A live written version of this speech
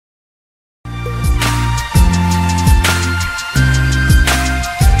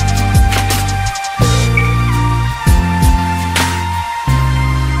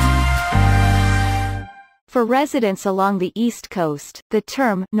For residents along the East Coast, the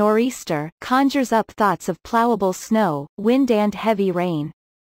term nor'easter conjures up thoughts of plowable snow, wind and heavy rain.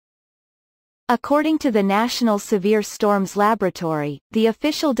 According to the National Severe Storms Laboratory, the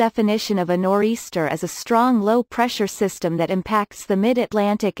official definition of a nor'easter is a strong low-pressure system that impacts the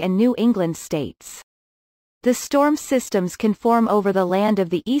mid-Atlantic and New England states. The storm systems can form over the land of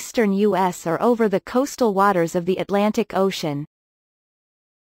the eastern U.S. or over the coastal waters of the Atlantic Ocean.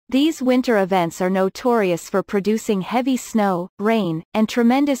 These winter events are notorious for producing heavy snow, rain, and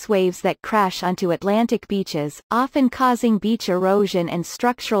tremendous waves that crash onto Atlantic beaches, often causing beach erosion and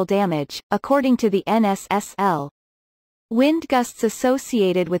structural damage, according to the NSSL. Wind gusts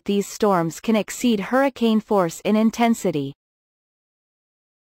associated with these storms can exceed hurricane force in intensity.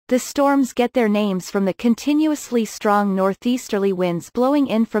 The storms get their names from the continuously strong northeasterly winds blowing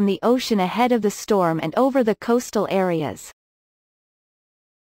in from the ocean ahead of the storm and over the coastal areas.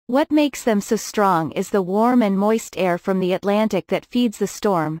 What makes them so strong is the warm and moist air from the Atlantic that feeds the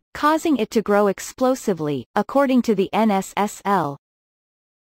storm, causing it to grow explosively, according to the NSSL.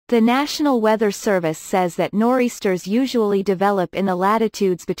 The National Weather Service says that nor'easters usually develop in the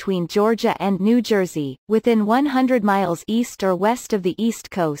latitudes between Georgia and New Jersey, within 100 miles east or west of the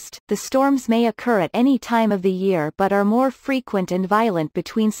East Coast. The storms may occur at any time of the year but are more frequent and violent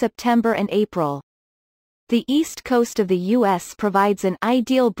between September and April. The east coast of the U.S. provides an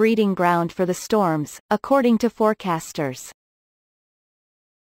ideal breeding ground for the storms, according to forecasters.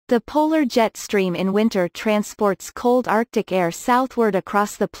 The polar jet stream in winter transports cold Arctic air southward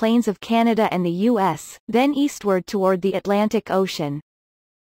across the plains of Canada and the U.S., then eastward toward the Atlantic Ocean.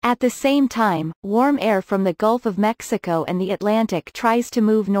 At the same time, warm air from the Gulf of Mexico and the Atlantic tries to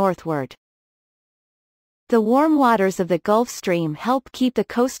move northward. The warm waters of the Gulf Stream help keep the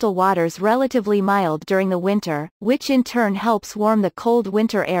coastal waters relatively mild during the winter, which in turn helps warm the cold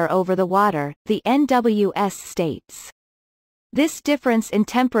winter air over the water, the NWS states. This difference in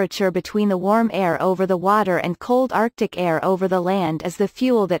temperature between the warm air over the water and cold Arctic air over the land is the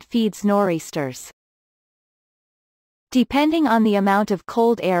fuel that feeds nor'easters. Depending on the amount of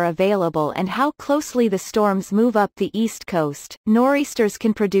cold air available and how closely the storms move up the East Coast, nor'easters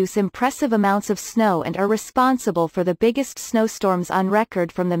can produce impressive amounts of snow and are responsible for the biggest snowstorms on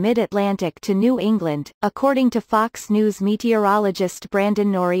record from the mid-Atlantic to New England, according to Fox News meteorologist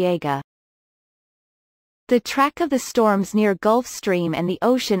Brandon Noriega. The track of the storms near Gulf Stream and the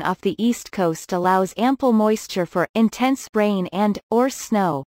ocean off the East Coast allows ample moisture for intense rain and/or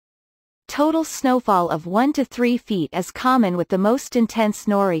snow. Total snowfall of 1 to 3 feet is common with the most intense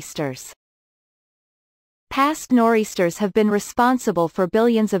nor'easters. Past nor'easters have been responsible for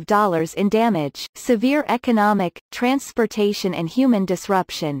billions of dollars in damage, severe economic, transportation and human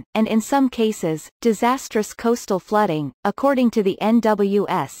disruption, and in some cases, disastrous coastal flooding, according to the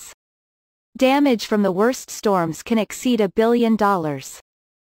NWS. Damage from the worst storms can exceed $1 billion.